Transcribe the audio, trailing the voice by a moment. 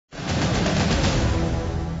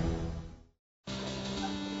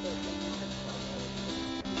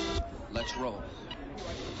Let's roll.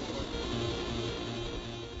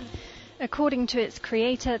 According to its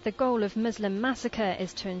creator, the goal of Muslim Massacre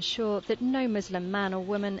is to ensure that no Muslim man or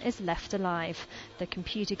woman is left alive. The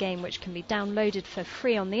computer game, which can be downloaded for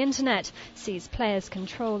free on the internet, sees players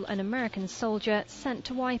control an American soldier sent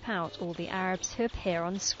to wipe out all the Arabs who appear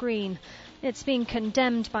on screen. It's been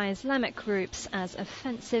condemned by Islamic groups as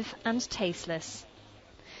offensive and tasteless.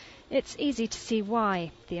 It's easy to see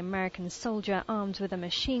why. The American soldier armed with a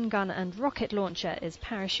machine gun and rocket launcher is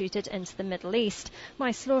parachuted into the Middle East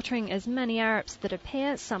by slaughtering as many Arabs that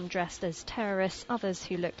appear, some dressed as terrorists, others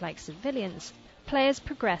who look like civilians. Players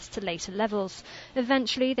progress to later levels.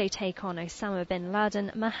 Eventually they take on Osama bin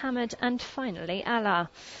Laden, Muhammad and finally Allah.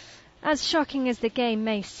 As shocking as the game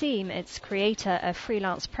may seem, its creator, a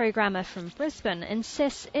freelance programmer from Brisbane,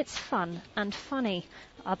 insists it's fun and funny.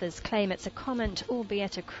 Others claim it's a comment,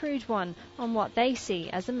 albeit a crude one, on what they see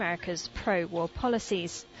as America's pro-war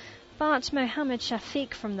policies. But Mohammed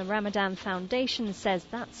Shafiq from the Ramadan Foundation says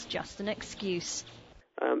that's just an excuse.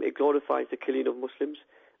 It glorifies the killing of Muslims,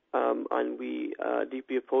 and we are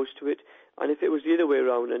deeply opposed to it. And if it was the other way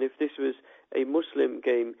around, and if this was a Muslim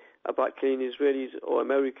game about killing Israelis or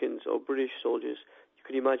Americans or British soldiers, you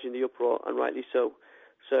can imagine the uproar, and rightly so.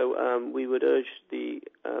 So we would urge the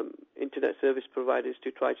internet service providers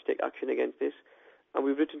to try to take action against this. And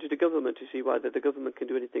we've written to the government to see whether the government can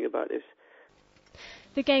do anything about this.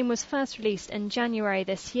 The game was first released in January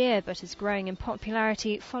this year, but is growing in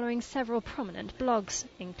popularity following several prominent blogs,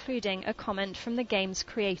 including a comment from the game's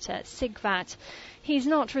creator, Sigvat. He's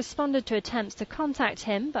not responded to attempts to contact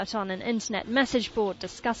him, but on an internet message board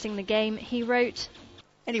discussing the game, he wrote,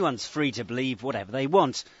 "Anyone's free to believe whatever they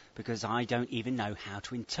want, because I don't even know how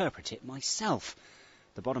to interpret it myself.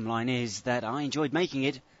 The bottom line is that I enjoyed making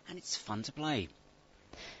it, and it's fun to play."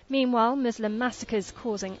 Meanwhile, Muslim massacres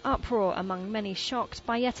causing uproar among many shocked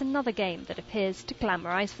by yet another game that appears to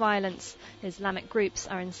glamorise violence. Islamic groups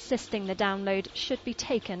are insisting the download should be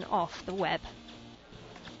taken off the web.